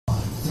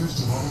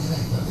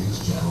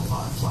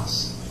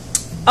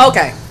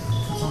Okay,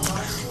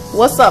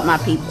 what's up, my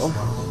people?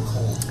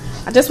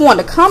 I just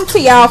wanted to come to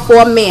y'all for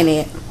a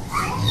minute.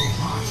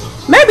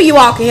 Maybe you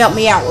all can help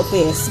me out with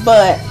this,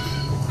 but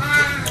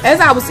as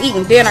I was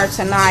eating dinner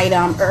tonight,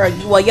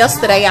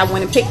 yesterday I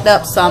went and picked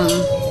up some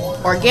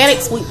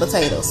organic sweet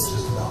potatoes.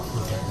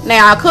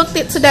 Now I cooked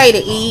it today to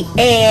eat,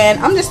 and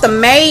I'm just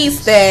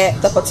amazed that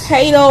the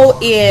potato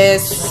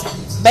is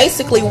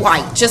basically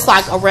white, just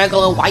like a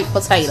regular white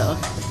potato.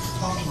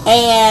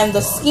 And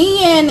the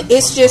skin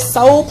is just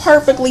so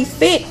perfectly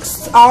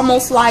fixed,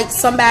 almost like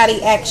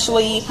somebody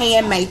actually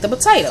handmade the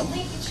potato.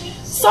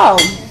 So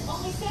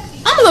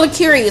I'm a little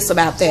curious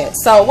about that.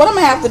 So what I'm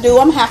gonna have to do,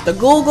 I'm gonna have to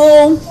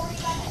Google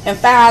and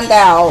find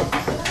out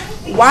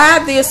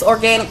why this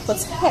organic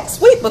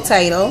sweet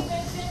potato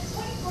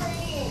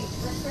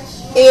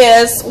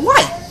is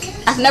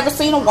white. I've never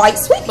seen a white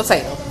sweet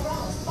potato.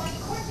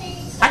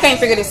 I can't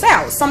figure this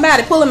out.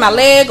 Somebody pulling my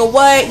leg or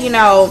what? You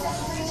know,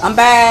 I'm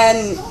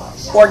buying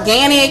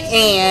organic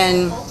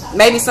and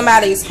maybe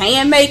somebody's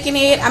hand making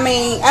it. I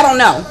mean, I don't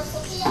know.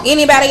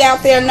 Anybody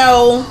out there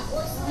know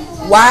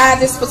why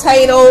this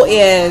potato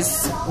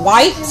is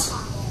white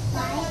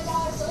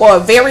or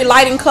very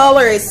light in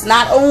color? It's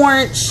not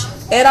orange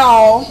at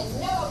all.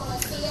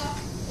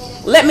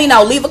 Let me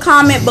know. Leave a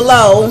comment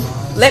below.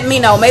 Let me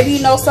know. Maybe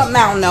you know something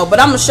I don't know, but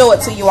I'm gonna show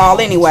it to you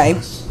all anyway.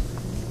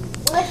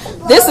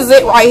 This is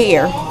it right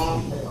here.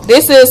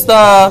 This is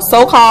the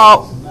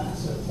so-called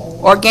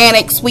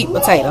organic sweet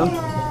potato.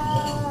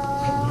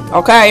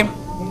 Okay,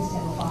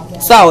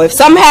 so if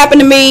something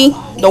happened to me,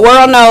 the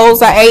world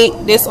knows I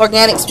ate this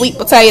organic sweet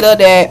potato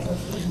that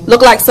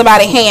looked like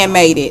somebody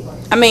handmade it.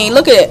 I mean,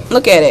 look at it.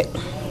 Look at it.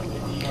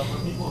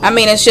 I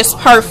mean, it's just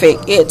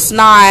perfect. It's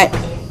not,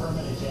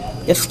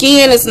 the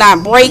skin is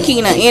not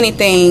breaking or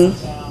anything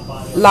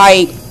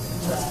like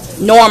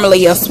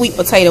normally a sweet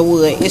potato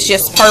would. It's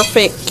just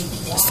perfect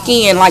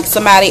skin, like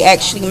somebody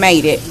actually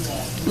made it.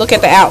 Look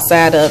at the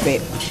outside of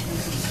it.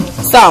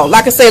 So,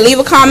 like I said, leave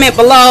a comment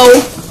below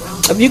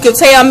if you can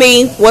tell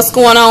me what's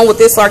going on with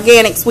this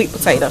organic sweet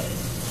potato.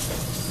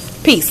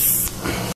 Peace.